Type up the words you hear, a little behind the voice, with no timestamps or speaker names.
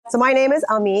So my name is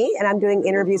Ami, and I'm doing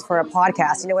interviews for a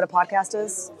podcast. You know what a podcast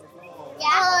is?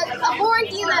 Yeah, a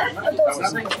boring thing that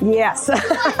adults do. Yes.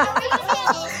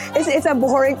 It's a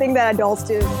boring thing that adults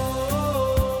do.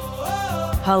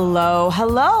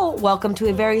 Hello. Welcome to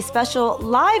a very special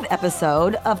live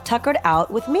episode of Tuckered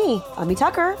Out with me, Ami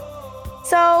Tucker.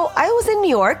 So I was in New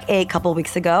York a couple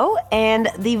weeks ago, and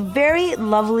the very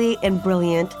lovely and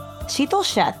brilliant Sheetal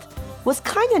Sheth was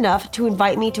kind enough to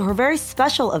invite me to her very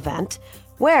special event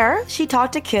where she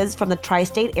talked to kids from the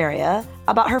tri-state area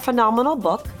about her phenomenal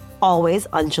book, Always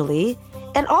Anjali,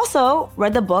 and also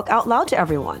read the book out loud to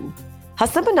everyone.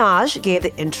 Hasan Minhaj gave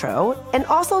the intro and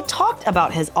also talked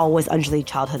about his Always Anjali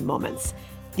childhood moments.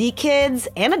 The kids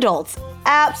and adults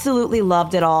absolutely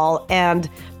loved it all and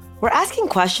were asking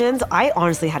questions I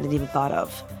honestly hadn't even thought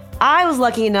of. I was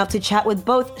lucky enough to chat with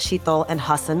both Sheetal and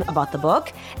Hasan about the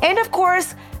book and, of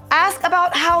course, ask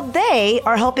about how they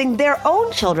are helping their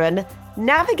own children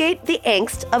navigate the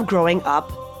angst of growing up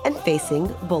and facing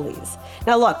bullies.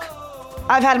 Now look,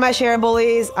 I've had my share of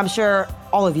bullies. I'm sure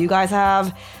all of you guys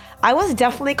have. I was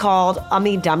definitely called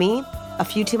Ami Dummy a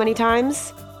few too many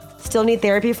times. Still need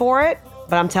therapy for it,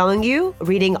 but I'm telling you,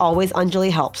 reading Always Anjali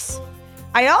helps.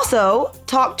 I also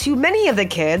talked to many of the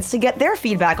kids to get their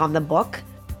feedback on the book.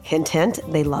 Hint, hint,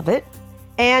 they love it.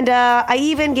 And I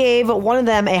even gave one of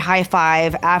them a high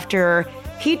five after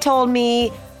he told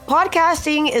me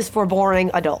podcasting is for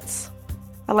boring adults.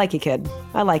 I like you, kid.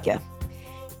 I like you.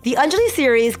 The Anjali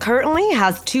series currently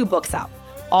has 2 books out,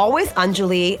 Always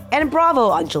Anjali and Bravo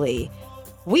Anjali.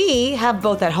 We have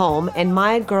both at home, and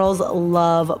my girls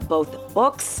love both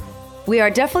books. We are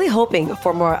definitely hoping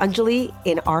for more Anjali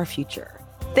in our future.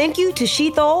 Thank you to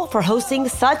Sheetal for hosting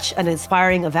such an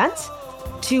inspiring event,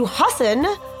 to Hasan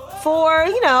for,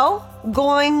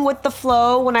 going with the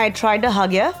flow when I tried to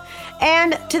hug you,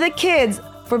 and to the kids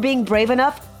for being brave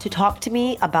enough to talk to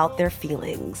me about their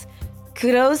feelings.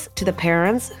 Kudos to the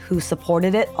parents who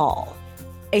supported it all.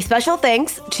 A special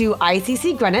thanks to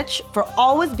ICC Greenwich for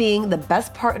always being the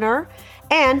best partner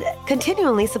and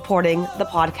continually supporting the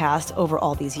podcast over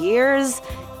all these years.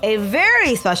 A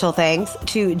very special thanks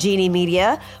to Genie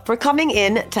Media for coming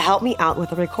in to help me out with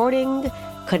the recording.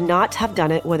 Could not have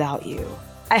done it without you.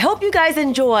 I hope you guys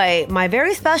enjoy my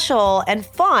very special and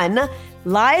fun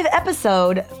live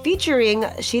episode featuring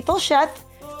Sheetal Sheth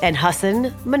and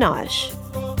Hasan Minhaj.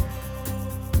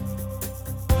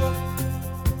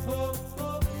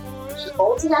 She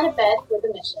bolted out of bed with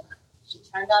a mission. She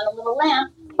turned on a little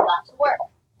lamp and got to work.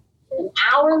 An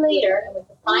hour later, and with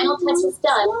the final touches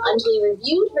done, Anjali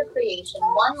reviewed her creation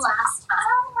one last time.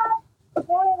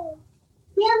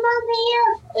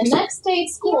 The next day at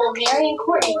school, Mary and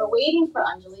Courtney were waiting for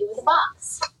Anjali with a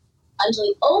box.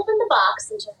 Anjali opened the box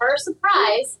and, to her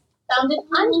surprise, found an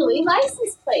Anjali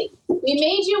license plate. We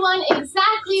made you one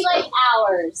exactly like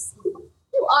ours.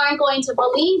 You aren't going to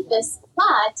believe this,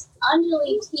 but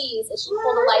Anjali teased as she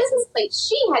pulled a license plate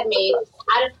she had made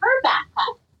out of her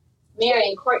backpack. Mary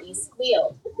and Courtney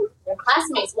squealed. Their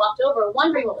classmates walked over,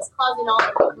 wondering what was causing all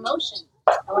the commotion.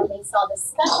 And when they saw the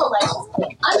special license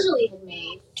plate Anjali had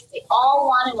made, they all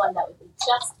wanted one that would be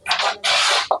just as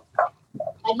wonderful.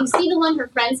 Now, do you see the one her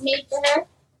friends made for her?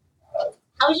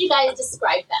 How would you guys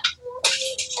describe them?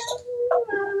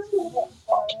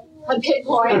 A bit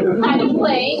boring, kind of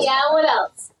plain. Yeah, what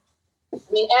else? I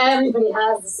mean, everybody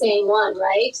has the same one,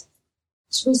 right?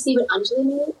 Should we see what Anjali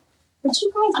made? Would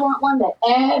you guys want one that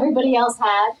everybody else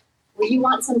had? Or do you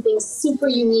want something super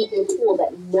unique and cool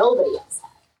that nobody else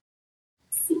had?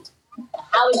 Let's see. Now,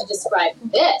 how would you describe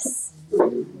this?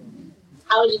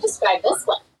 How would you describe this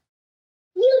one?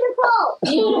 Beautiful!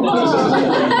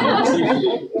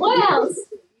 What else?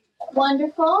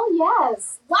 Wonderful,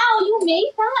 yes. Wow, you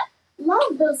made that?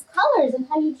 Love those colors and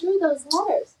how you drew those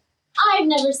letters. I've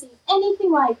never seen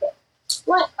anything like it.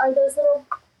 What are those little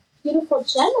beautiful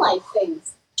gem-like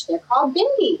things? They're called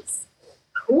bindis.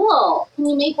 Cool. Can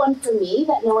you make one for me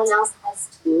that no one else has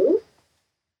too?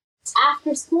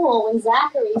 After school, when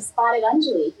Zachary spotted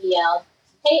Anjali, he yelled,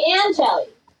 "Hey, Anjali,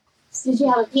 did you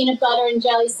have a peanut butter and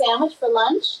jelly sandwich for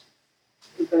lunch?"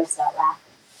 He burst out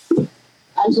laughing.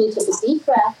 Anjali took a deep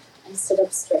breath and stood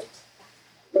up straight.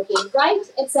 Looking right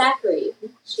at Zachary,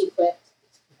 she quipped,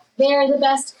 "They're the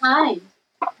best kind."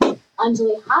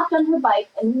 Anjali hopped on her bike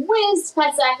and whizzed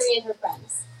past Zachary and her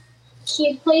friends. She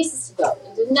had places to go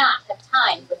and did not have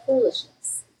time for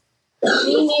foolishness.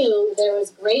 She knew there was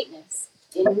greatness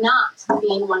in not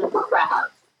being one of the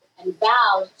crowd and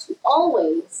vowed to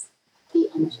always be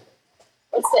Anjali.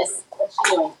 What's this? What's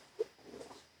she doing?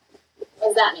 What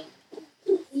does that mean?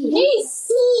 Peace!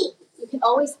 You can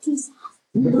always peace out.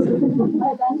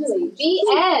 Anjali. The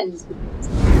end.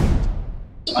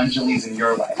 Anjali's in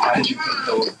your life? How did you pick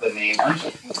the name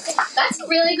Anjali? That's a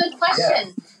really good question.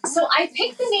 Yeah. So I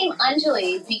picked the name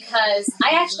Anjali because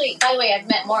I actually, by the way, I've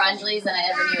met more Anjalis than I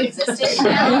ever knew existed.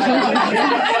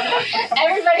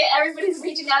 Everybody's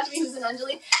reaching out to me who's an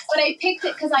Anjali. But I picked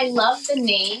it because I love the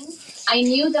name. I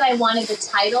knew that I wanted the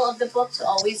title of the book to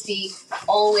always be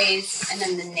Always and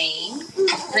then the name.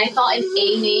 And I thought an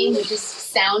A name would just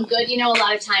sound good. You know, a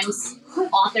lot of times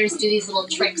authors do these little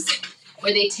tricks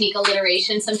where they take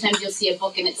alliteration. Sometimes you'll see a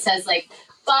book and it says like,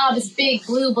 Bob's Big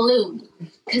Blue Balloon,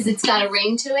 because it's got a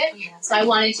ring to it. So I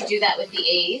wanted to do that with the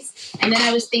A's. And then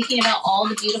I was thinking about all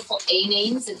the beautiful A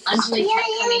names, and Anjali kept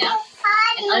coming up.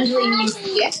 And Anjali means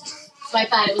gift. So I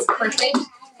thought it was perfect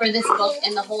for this book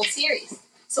and the whole series.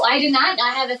 So I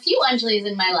have a few Anjalis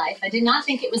in my life. I did not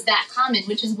think it was that common,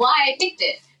 which is why I picked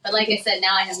it. But like I said,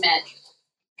 now I have met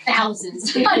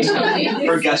thousands of Anjalis.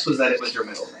 Her guess was that it was your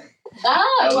middle name.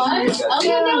 Oh, it was? Oh,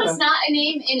 yeah, no, it's not a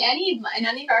name in any of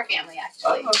our family,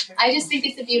 actually. Oh, okay. I just think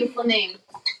it's a beautiful name.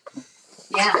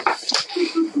 Yeah.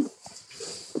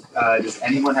 Does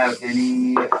anyone have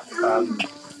anything they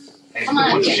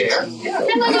want to share? Yeah.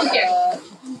 Come on up here.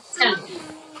 Come.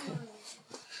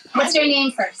 What's your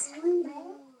name first?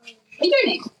 What's your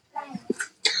name?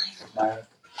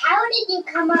 How did you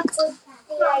come up with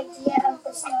the idea of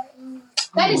the story?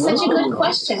 That is such a good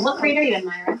question. What grade are you in,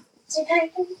 Myra?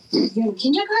 You're in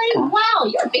kindergarten? Wow,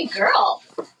 you're a big girl.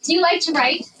 Do you like to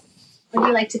write? Or do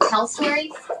you like to tell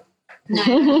stories? No.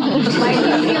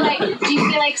 Why do you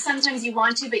feel like sometimes you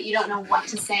want to, but you don't know what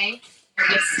to say? Or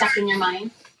get stuck in your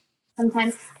mind?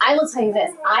 Sometimes. I will tell you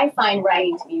this. I find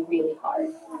writing to be really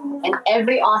hard. And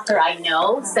every author I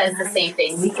know says the same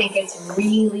thing. We think it's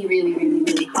really, really, really,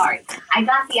 really hard. I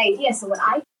got the idea. So what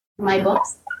I do in my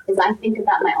books is I think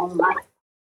about my own life.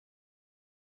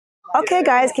 Okay,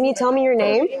 guys, can you tell me your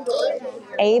name?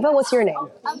 Ava, what's your name?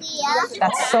 Aaliyah.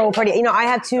 That's so pretty. You know, I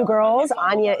have two girls,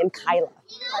 Anya and Kyla.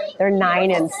 They're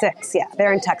 9 and 6. Yeah,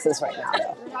 they're in Texas right now,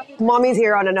 though. Mommy's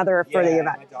here on another for the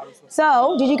event.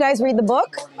 So, did you guys read the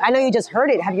book? I know you just heard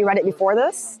it. Have you read it before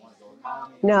this?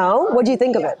 No? What did you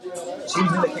think of it? She's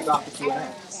going to kick off the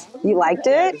Q&A. You liked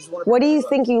it? What do you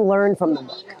think you learned from the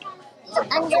book?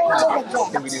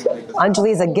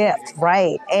 Anjali's a gift,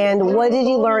 right. And what did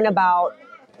you learn about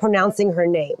pronouncing her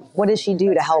name? What does she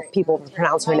do to help people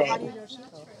pronounce her name?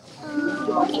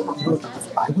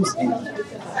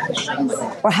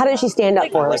 Or how did she stand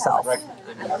up for herself?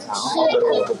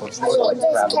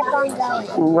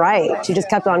 Right. She just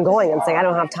kept on going and saying, I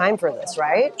don't have time for this,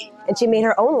 right? And she made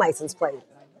her own license plate,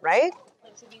 right?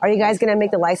 Are you guys going to make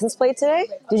the license plate today?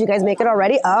 Did you guys make it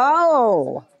already?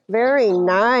 Oh, very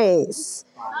nice.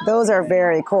 Those are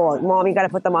very cool. Mom, you got to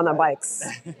put them on the bikes.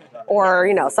 Or,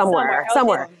 you know, somewhere in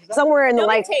the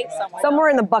somewhere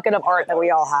in the bucket of art that we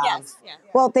all have. Yes. Yeah.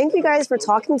 Well, thank you guys for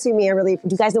talking to me. Do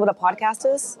you guys know what a podcast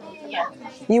is? Yeah.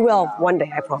 You will one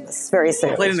day, I promise. Very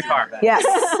soon. Play it in the car. Yes.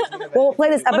 We'll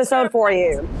play this episode for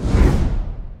you.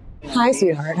 Hi,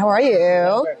 sweetheart. How are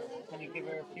you?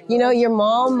 You know, your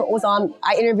mom was on,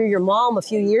 I interviewed your mom a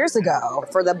few years ago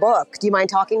for the book. Do you mind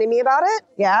talking to me about it?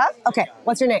 Yeah? Okay.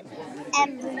 What's your name?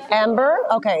 Amber. Amber?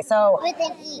 Okay, so. With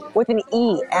an E. With an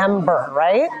E, Amber,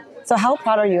 right? So how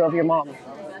proud are you of your mom?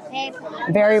 Very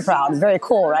proud. Very proud. Very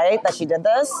cool, right, that she did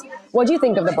this? What do you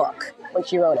think of the book when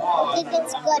she wrote it? I think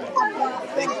it's good. A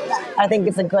good book. I think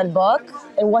it's a good book.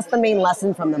 And what's the main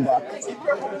lesson from the book? That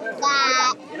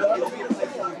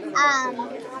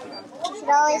you should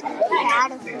always be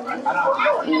proud of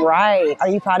me. Right. Are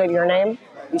you proud of your name?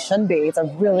 You should be. It's a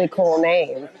really cool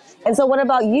name. And so what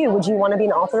about you? Would you want to be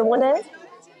an author one day?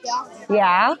 Yes.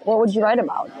 Yeah? What would you write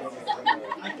about?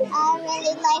 I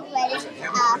really like writing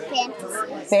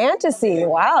fantasy. Fantasy.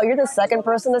 Wow, you're the second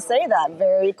person to say that.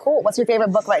 Very cool. What's your favorite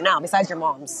book right now besides your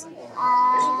mom's?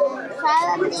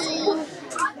 Probably,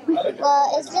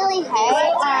 well, it's really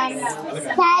hard. If I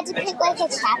had to pick like a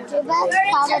chapter book,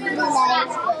 probably like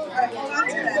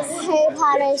Harry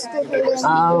Potter, Stupid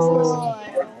Oh.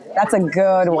 That's a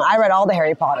good one. I read all the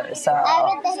Harry Potters. So. I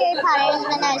read the Harry Potters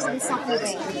when I was in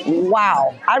 2nd grade.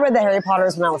 Wow. I read the Harry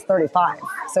Potters when I was 35.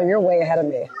 So you're way ahead of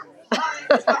me.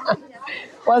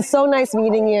 Well, it's so nice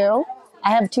meeting you.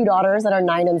 I have 2 daughters that are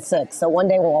 9 and 6. So one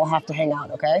day we'll all have to hang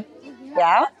out, okay?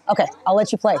 Yeah? Okay. I'll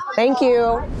let you play. Thank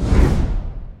you.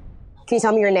 Can you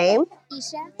tell me your name?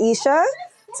 Isha. Isha?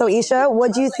 So Isha,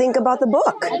 what do you think about the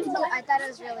book? I thought it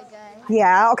was really good.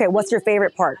 Yeah? Okay. What's your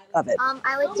favorite part of it?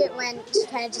 I liked it when she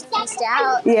kind of just pieced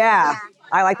out. Yeah.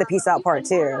 I like the peace out part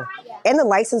too. Yeah. And the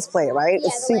license plate, right? Yeah,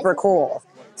 It's super cool.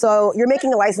 So you're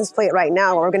making a license plate right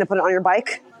now. We're going to put it on your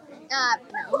bike? No.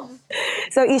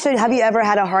 So Isha, have you ever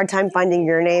had a hard time finding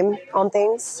your name on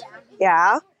things?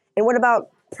 Yeah. And what about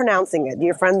pronouncing it? Do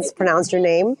your friends pronounce your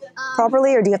name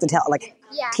properly, or do you have to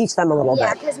teach them a little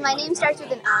Yeah, bit? because my name starts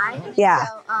with an I. Yeah.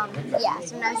 So,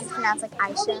 sometimes it's pronounced like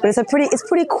Aisha. But it's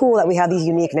pretty cool that we have these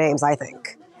unique names, I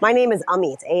think. My name is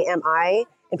Ami. It's A-M-I.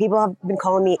 And people have been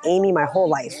calling me Amy my whole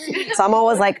life. So I'm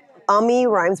always like, Ami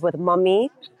rhymes with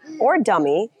mummy or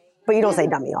dummy. But you don't say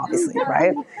dummy, obviously,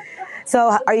 right?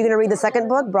 So are you going to read the second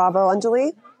book, Bravo,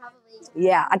 Anjali? Probably.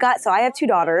 Yeah. I have 2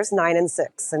 daughters, 9 and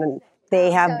 6. And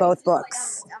they have both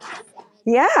books.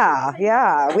 Yeah.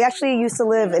 We actually used to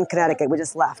live in Connecticut. We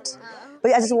just left.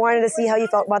 But I just wanted to see how you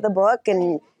felt about the book.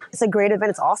 And it's a great event.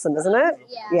 It's awesome, isn't it?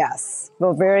 Yeah. Yes.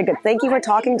 Well, very good. Thank you for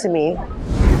talking to me.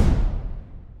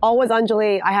 Always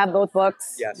Anjali. I have both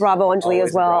books. Yes. Bravo Anjali Always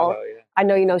as well. Bravo, yeah. I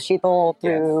know you know Sheetal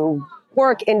through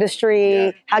work, industry.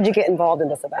 Yeah. How'd you get involved in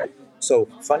this event? So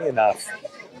funny enough,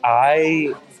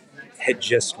 I had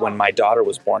when my daughter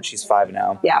was born, she's 5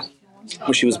 now. Yeah.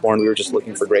 When she was born, we were just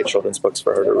looking for great children's books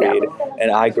for her to read. And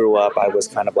I grew up, I was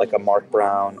kind of like a Mark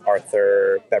Brown,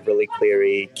 Arthur, Beverly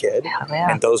Cleary kid.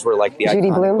 Yeah. And those were like the Judy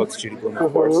iconic Blume. books. Judy Blume,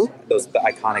 of course. Those the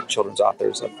iconic children's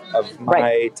authors of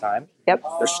my time. Yep.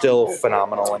 They're still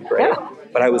phenomenal and great. Yeah.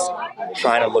 But I was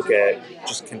trying to look at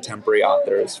just contemporary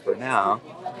authors for now.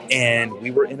 And we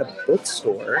were in a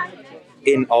bookstore.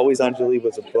 Always Anjali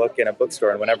was a book in a bookstore,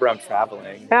 and whenever I'm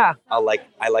traveling, I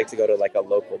like to go to like a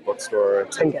local bookstore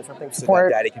And get something so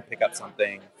support. that Daddy can pick up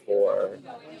something for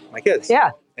my kids. Yeah.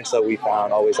 And so we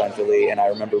found Always Anjali, and I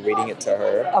remember reading it to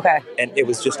her. Okay. And it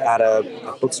was just at a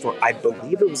bookstore. I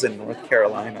believe it was in North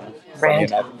Carolina. Funny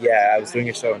enough. Yeah, I was doing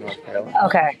a show in North Carolina.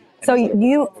 Okay. So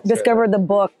you discovered the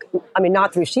book,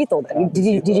 not through Sheetal then.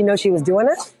 Did you know she was doing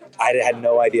it? I had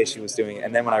no idea she was doing it.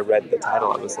 And then when I read the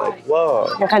title, I was like,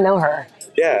 whoa. Like I know her.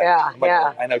 Yeah.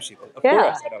 Yeah. I know Sheetal. Of Yeah.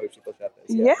 course, I know who Sheetal Sheth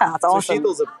is. Yeah, that's awesome.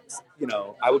 So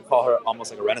Sheetal's I would call her almost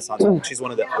like a renaissance woman. She's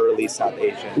one of the early South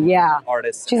Asian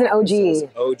artists. She's an OG.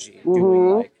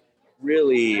 Doing like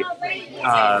really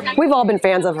We've all been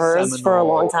fans of hers for a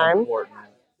long time. Important,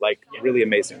 like really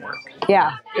amazing work.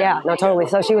 Yeah. No, totally.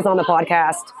 So she was on the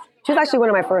podcast. She was actually one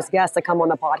of my first guests to come on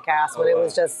the podcast when it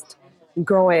was just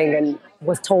growing and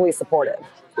was totally supportive.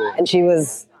 Cool. And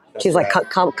she's like,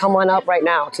 come on up right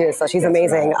now too. So she's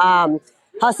amazing.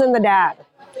 Hasan the dad.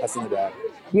 Hasan the dad.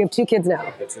 You have 2 kids now. I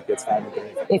have 2 kids, 5 and 3.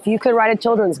 If you could write a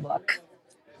children's book,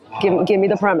 give me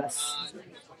the premise.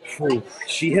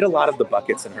 She hit a lot of the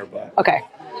buckets in her book. Okay.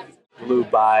 Blue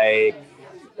bike,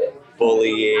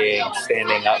 bullying,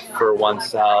 standing up for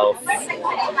oneself.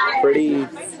 Pretty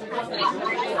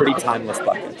timeless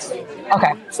buckets.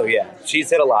 Okay. So yeah, she's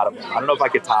hit a lot of them. I don't know if I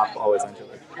could top Always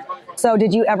Anjali. So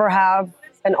did you ever have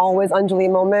an Always Anjali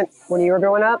moment when you were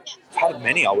growing up? I've had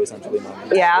many Always Anjali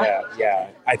moments. Yeah?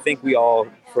 I think we all,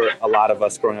 for a lot of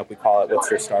us growing up, we call it,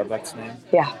 what's your Starbucks name?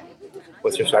 Yeah.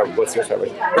 What's your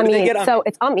Starbucks? So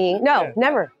it's Ami. No,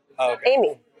 never. Oh, okay.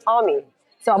 Amy. Ami.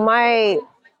 So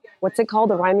what's it called?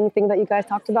 The rhyming thing that you guys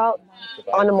talked about?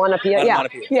 Onomatopoeia.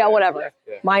 Yeah, whatever.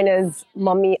 Yeah. Mine is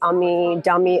mummy, Ami,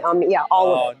 dummy, Ami. Yeah,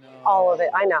 all of it.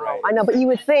 I know. Right. I know. But you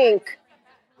would think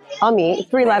Ami,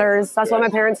 3 letters. That's why my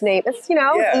parents' name. It's,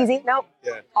 it's easy. Nope.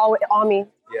 Yeah. Ami.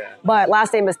 Yeah. But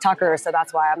last name is Tucker, so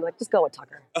that's why I'm like, just go with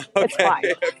Tucker. It's fine.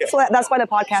 Okay. So that's why the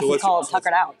podcast is called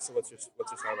Tuckered Out. So what's your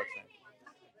Starbucks name?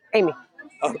 Amy,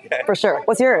 Okay. for sure.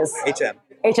 What's yours? HM.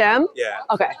 HM? Yeah.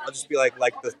 Okay. I'll just be like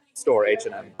the store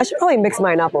H&M. I should probably mix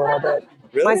mine up a little bit.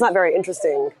 Really? Mine's not very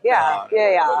interesting. Yeah.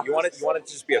 You want it to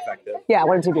just be effective. Yeah, I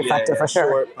want it to be effective for sure.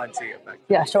 Short, punchy, effective.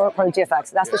 Yeah, short, punchy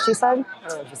effects. That's what she said? I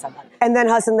don't know if she said that. And then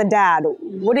Hasan the dad,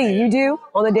 what do you do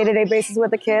on a day-to-day basis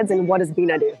with the kids, and what does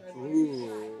Bina do?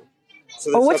 Ooh.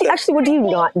 So Or what do you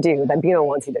not do that Bina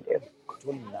wants you to do? What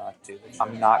do I not do?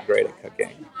 I'm not great at cooking.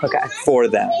 Okay. For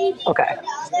them. Okay.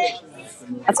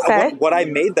 That's okay. What I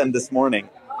made them this morning,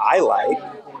 I like.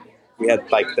 We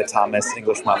had like the Thomas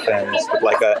English muffins with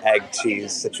like a egg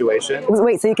cheese situation.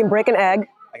 Wait, so you can break an egg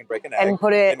I can break an egg and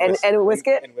put it and whisk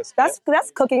it? And whisk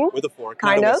That's cooking. with a fork,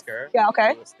 Kind not a of. whisker. Yeah, okay.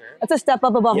 Not a whisker. That's a step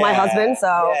up above my husband,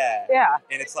 so yeah.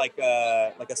 And it's like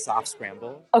a soft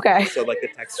scramble. Okay. So like the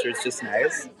texture is just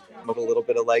nice with a little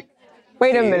bit of like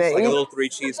Wait a cheese, minute. like a little 3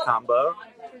 cheese combo.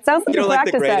 Sounds like you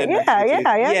practice that.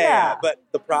 Yeah. But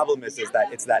the problem is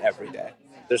that it's that every day.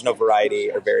 There's no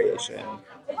variety or variation.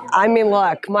 I mean,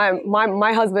 look,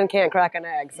 my husband can't crack an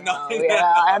egg. So, No.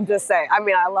 yeah, I'm just saying. I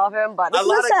mean, I love him, but this is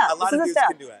a step. A lot This of is a dudes step.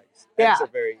 can do eggs. Yeah. Eggs are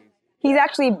very easy. He's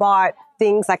actually bought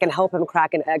things that can help him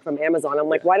crack an egg from Amazon. I'm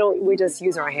like, why don't we just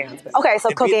use our hands? But, okay,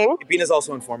 so cooking. Bina's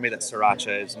also informed me that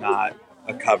sriracha is not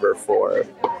a cover for.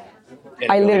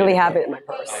 I literally have it in my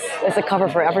purse. It's a cover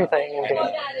for everything. Dude.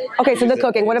 Okay, so the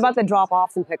cooking. What about the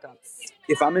drop-offs and pickups?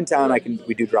 if I'm in town,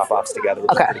 we do drop-offs together,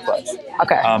 which is pretty close.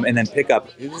 Okay. And then pick up,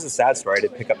 this is a sad story, I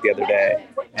did pick up the other day,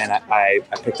 and I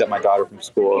picked up my daughter from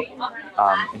school,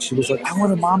 and she was like, I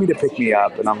wanted mommy to pick me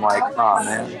up, and I'm like, oh,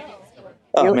 man.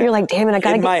 You're like, damn it, I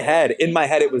gotta in my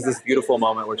head, it was this beautiful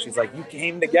moment where she's like, you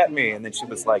came to get me, and then she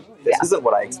was like, this isn't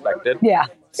what I expected. Yeah.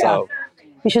 So...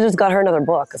 You should have just got her another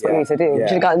book. That's what you need to do. You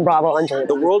should have gotten Bravo Anjali.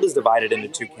 The world is divided into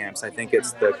two camps. I think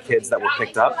it's the kids that were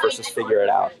picked up versus figure it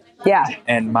out. Yeah.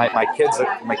 And my kids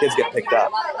get picked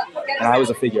up, and I was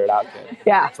a figure it out kid.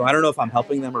 Yeah. So I don't know if I'm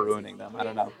helping them or ruining them. I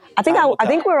don't know. I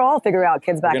think we're all figure out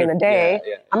kids back in the day.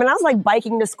 Yeah. I mean, I was like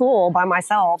biking to school by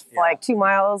myself, like 2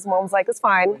 miles. Mom was like, it's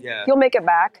fine. Yeah. You'll make it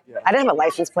back. Yeah. I didn't have a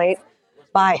license plate.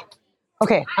 Bye.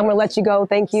 Okay, I'm going to let you go.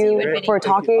 Thank you for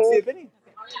talking. I'll see you, Vinny.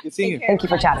 Good seeing you. Thank you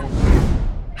for chatting.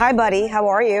 Hi, buddy. How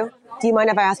are you? Do you mind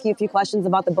if I ask you a few questions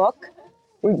about the book?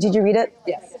 Did you read it?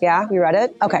 Yes. Yeah, you read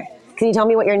it? Okay. Can you tell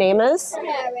me what your name is?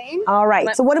 Karen. All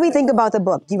right. So what do we think about the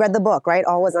book? You read the book, right?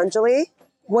 All was Anjali.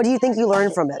 What do you think you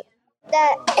learned from it?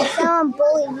 That if someone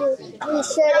bullies you, you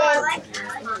shouldn't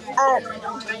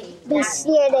be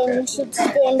scared and you should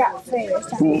stand up for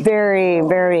yourself. Very,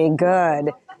 very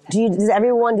good.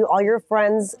 Do all your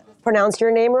friends pronounce your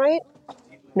name right?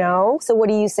 No? So what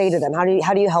do you say to them? How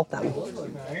do you help them?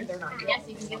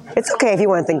 It's okay if you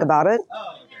want to think about it.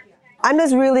 I'm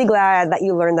just really glad that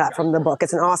you learned that from the book.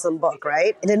 It's an awesome book,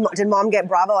 right? Did Mom get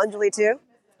Bravo Anjali too?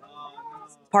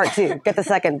 Part 2. Get the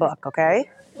second book, okay?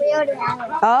 We already have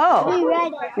it. Oh. We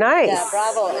read it. Nice. Yeah,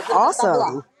 Bravo. It's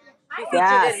Awesome.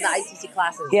 Featured in the ICC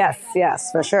classes.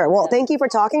 Yes, for sure. Well, thank you for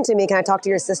talking to me. Can I talk to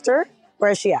your sister?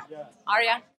 Where is she at?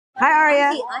 Arya. Hi,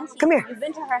 Arya. Auntie. Come here. You've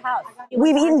been to her house.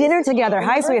 We've eaten dinner together.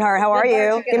 Hi, sweetheart. How are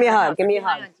you? Give me a hug.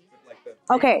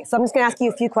 Okay, so I'm just going to ask you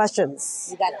a few questions.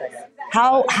 You got this.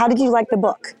 How did you like the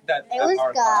book? It was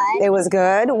good. It was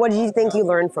good. What did you think you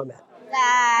learned from it?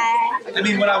 That I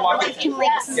mean, when I walk you can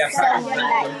like someone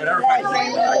that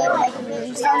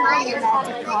means something and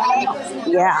that's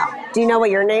Yeah. Do you know what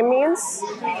your name means?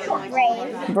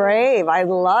 brave. Brave. I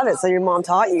love it. So your mom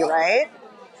taught you, right?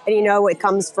 And you know it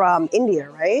comes from India,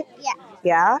 right? Yeah.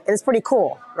 Yeah? And it's pretty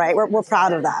cool, right? We're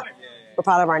proud of that. We're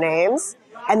proud of our names.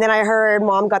 And then I heard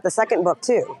Mom got the second book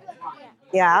too.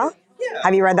 Yeah?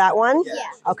 Have you read that one? Yeah.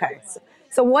 Okay.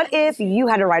 So what if you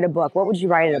had to write a book? What would you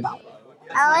write it about?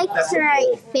 I like to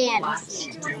write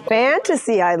fantasy.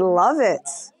 Fantasy. I love it.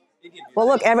 Well,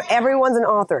 look, everyone's an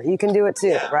author. You can do it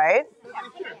too, right?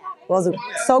 Well,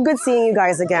 it's so good seeing you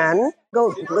guys again.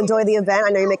 Go enjoy the event. I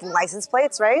know you're making license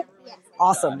plates, right? Yeah.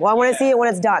 Awesome. Well, I want to see it when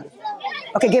it's done.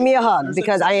 Okay, give me a hug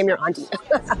because I am your auntie.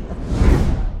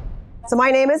 So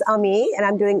my name is Ami, and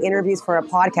I'm doing interviews for a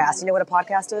podcast. You know what a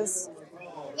podcast is?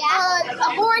 Yeah.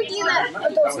 A boring thing that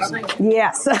adults listen to.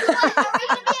 Yes.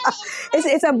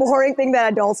 It's a boring thing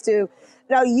that adults do.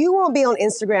 Now, you won't be on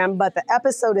Instagram, but the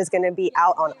episode is going to be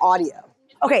out on audio.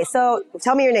 Okay, so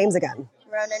tell me your names again.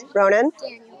 Ronan?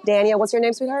 Daniel. What's your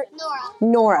name, sweetheart?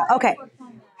 Nora. Okay.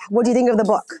 What do you think of the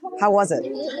book? How was it?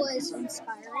 It was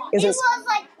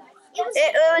inspiring.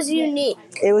 It was unique.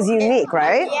 It was unique,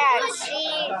 right? Yeah,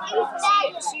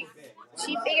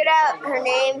 she figured out her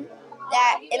name,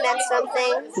 that it meant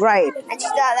something. Right. And she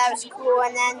thought that was cool,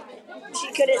 and then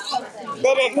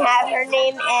they didn't have her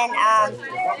name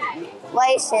and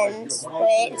license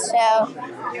plate, so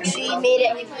she made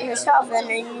it herself in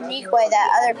a unique way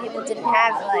that other people didn't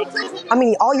have it. I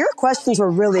mean, all your questions were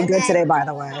really good today, by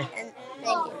the way. And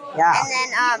thank you. Yeah. And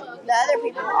then the other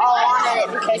people all wanted it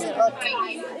because it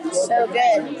looked so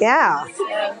good. Yeah.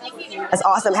 That's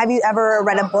awesome. Have you ever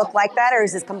read a book like that, or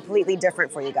is this completely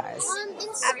different for you guys?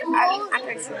 I'm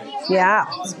pretty sure. Yeah.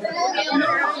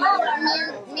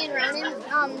 Me and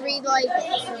Ronan read like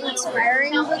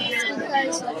inspiring books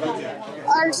because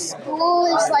our school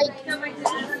is like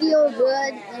feel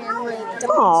good and like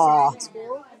Aw.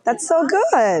 school. That's so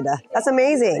good. That's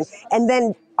amazing. And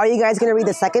then, are you guys going to read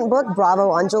the second book,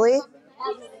 Bravo Anjali?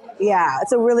 Yeah,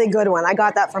 it's a really good one. I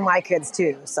got that from my kids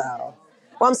too. So,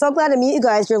 well, I'm so glad to meet you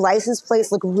guys. Your license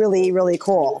plates look really, really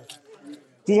cool.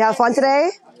 Did you have fun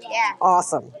today? Yeah.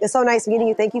 Awesome. It's so nice meeting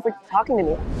you. Thank you for talking to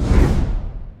me.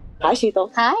 Hi,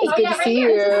 Sheetal. Hi. It's good to see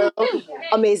you.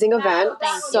 Amazing event.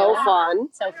 So fun.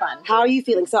 So fun. How are you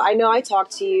feeling? So I know I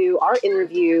talked to you. Our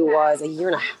interview was a year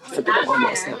and a half ago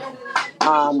almost now.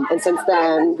 And since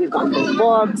then, we've gone through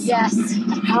books. Yes.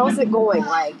 How's it going?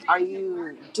 Like, are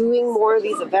you doing more of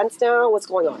these events now? What's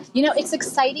going on? You know, it's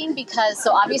exciting because,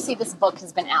 so obviously this book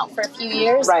has been out for a few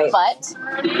years, Right. but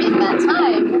in that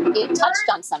time, it touched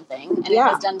on something, and it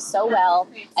has done so well,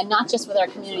 and not just with our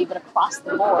community, but across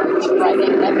the board. I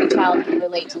think every child can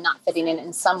relate to not fitting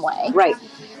in some way. Right.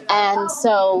 And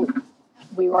so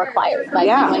we were acquired by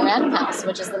Penguin Random House,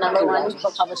 which is the #1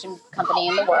 book publishing company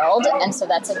in the world. And so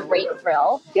that's a great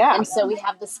thrill. Yeah. And so we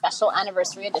have this special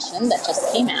anniversary edition that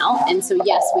just came out. And so,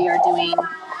 yes, we are doing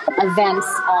events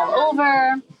all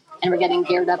over. And we're getting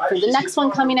geared up for the next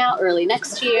one coming out early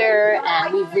next year.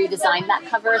 And we've redesigned that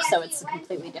cover, so it's a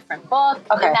completely different book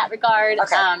in that regard.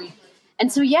 Okay.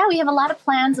 And so, yeah, we have a lot of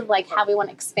plans of like how we want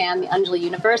to expand the Anjali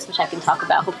universe, which I can talk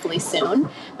about hopefully soon.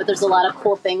 But there's a lot of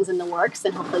cool things in the works,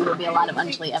 and hopefully there'll be a lot of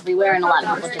Anjali everywhere, and a lot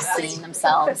of people just seeing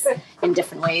themselves in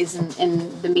different ways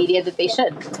in the media that they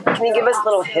should. Can you give us a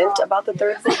little hint about the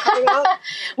third book coming out?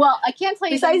 Well, I can't tell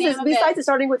you Besides it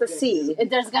starting with a C.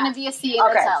 There's going to be a C in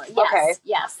the title. Yes,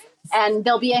 yes. And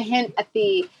there'll be a hint at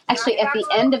the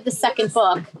end of the second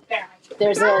book.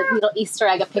 There's a little Easter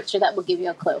egg, a picture that will give you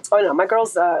a clue. Oh no, my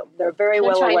girls, they're very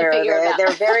well aware of it.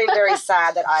 They're very, very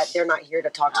sad that they're not here to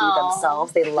talk to you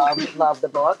themselves. They love the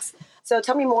books. So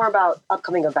tell me more about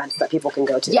upcoming events that people can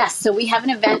go to. Yes, so we have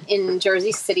an event in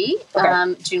Jersey City,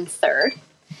 June 3rd.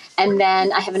 And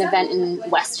then I have an event in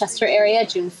Westchester area,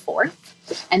 June 4th.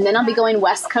 And then I'll be going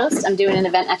West Coast. I'm doing an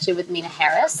event actually with Mina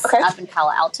Harris up in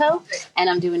Palo Alto. And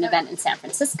I'm doing an event in San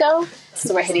Francisco.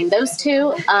 So we're hitting those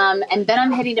two. And then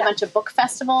I'm hitting a bunch of book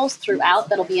festivals throughout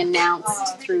that'll be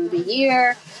announced through the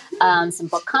year. Some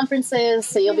book conferences.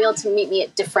 So you'll be able to meet me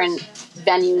at different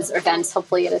venues or events,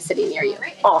 hopefully at a city near you.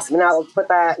 Awesome. And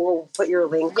we'll put your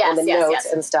link in the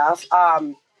notes and stuff.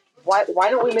 Why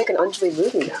don't we make an Anjali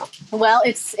movie now? Well,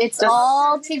 it's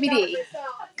all TBD.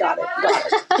 Got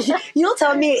it. You'll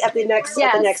tell me at the next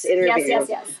interview.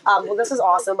 Yes. Well, this is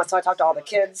awesome. So I talked to all the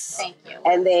kids. Thank you.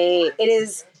 And it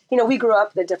is, we grew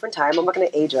up at a different time. I'm not going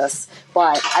to age us,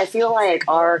 but I feel like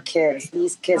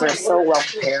these kids are so well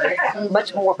prepared,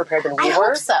 much more prepared than we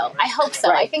were. I hope so.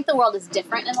 Right. I think the world is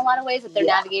different in a lot of ways, that they're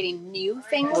navigating new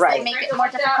things that make it more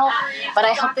difficult. But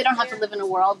I hope they don't have to live in a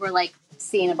world where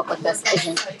seeing a book like this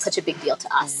isn't such a big deal to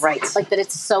us. Right. Like that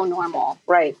it's so normal.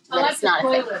 Right. That it's not a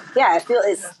thing. Yeah, I feel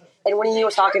and when you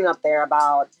were talking up there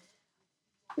about,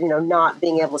 not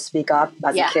being able to speak up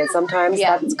as a kid sometimes,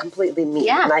 that's completely me.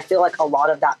 Yeah. And I feel like a lot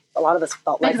of us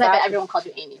felt like that. Because I bet everyone called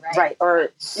you Amy, right?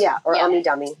 Right. Or Ummy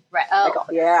Dummy. Right. Oh.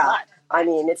 God. I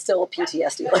mean, it's still a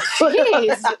PTSD. Jeez.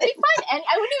 They find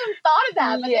I wouldn't even thought of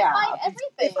that, but they find everything.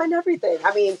 They find everything.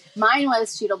 I mean, mine was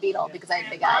Sheetal Beetle because I had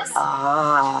big eyes.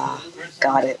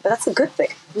 Got it. But that's a good thing.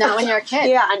 Not when you're a kid.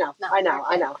 Yeah, I know.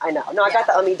 No, I got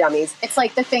the Ummy Dummies. It's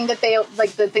like the thing that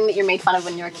the thing that you're made fun of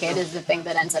when you're a kid is the thing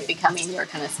that ends up becoming your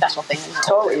kind of special thing.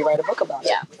 Totally. You write a book about it.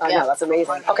 Yeah. I know. That's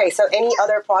amazing. Okay, so any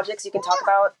other projects you can talk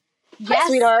about? Yes. Hi,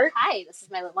 sweetheart. Hi, this is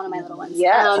one of my little ones.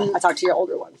 Yeah, I talked to your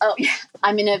older one. Oh, yeah.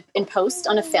 I'm in post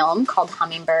on a film called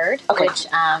Hummingbird, which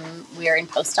we are in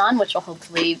post on, which will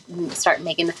hopefully start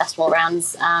making the festival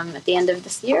rounds at the end of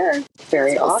this year.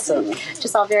 Very awesome.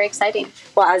 Just all very exciting.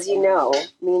 Well, as you know,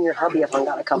 me and your hubby have hung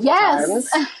out a couple of times.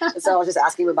 So I was just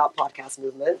asking him about podcast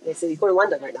movement. They said he's going to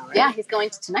London right now, right? Yeah, he's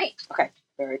going to tonight. Okay,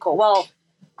 very cool. Well,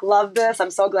 love this.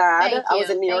 I'm so glad. Thank I was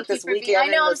in New York this weekend. I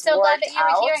know. I'm so glad that you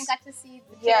were here and got to see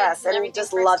the kids and we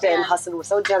just loved it. And Hasan was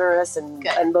so generous, and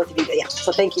both of you. Yeah.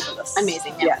 So thank you for this.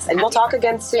 Amazing. Yeah. Yes, and we'll talk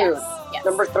again soon. Yes.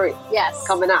 Number 3. Yes.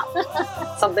 Coming out.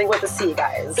 Something with a C,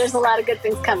 guys. There's a lot of good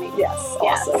things coming. Yes.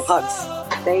 Awesome.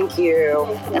 Hugs. Thank you.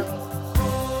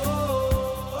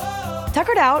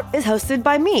 Tuckered Out is hosted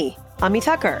by me, Ami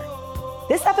Tucker.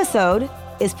 This episode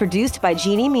is produced by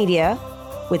Genie Media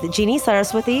with Jeannie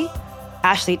Saraswati,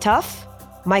 Ashley Tuff,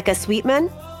 Micah Sweetman,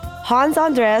 Hans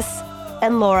Andres,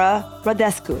 and Laura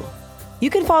Radescu. You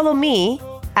can follow me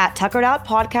at Tuckered Out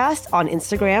Podcast on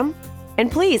Instagram.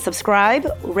 And please subscribe,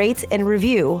 rate, and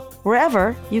review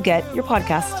wherever you get your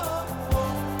podcast.